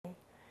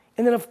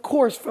And then, of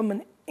course, from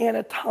an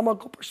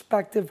anatomical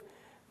perspective,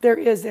 there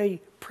is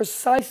a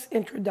precise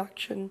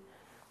introduction,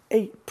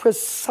 a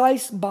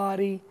precise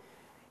body,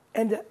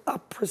 and a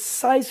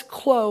precise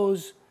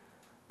close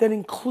that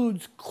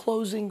includes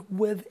closing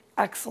with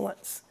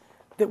excellence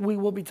that we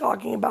will be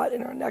talking about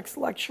in our next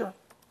lecture.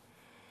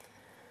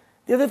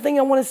 The other thing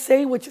I want to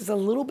say, which is a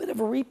little bit of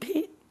a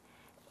repeat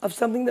of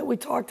something that we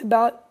talked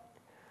about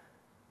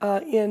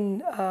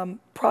in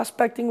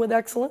Prospecting with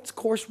Excellence,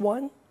 Course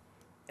 1,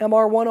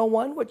 MR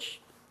 101,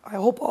 which I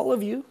hope all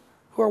of you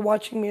who are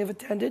watching me have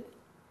attended.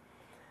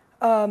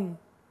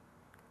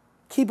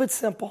 Keep it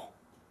simple.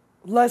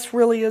 Less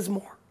really is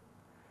more.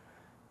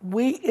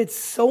 It's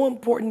so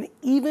important that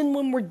even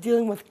when we're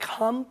dealing with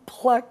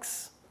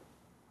complex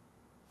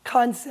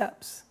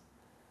concepts,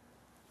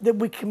 that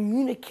we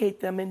communicate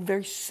them in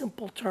very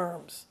simple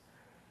terms.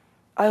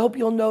 I hope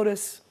you'll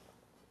notice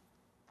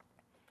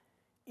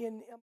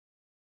in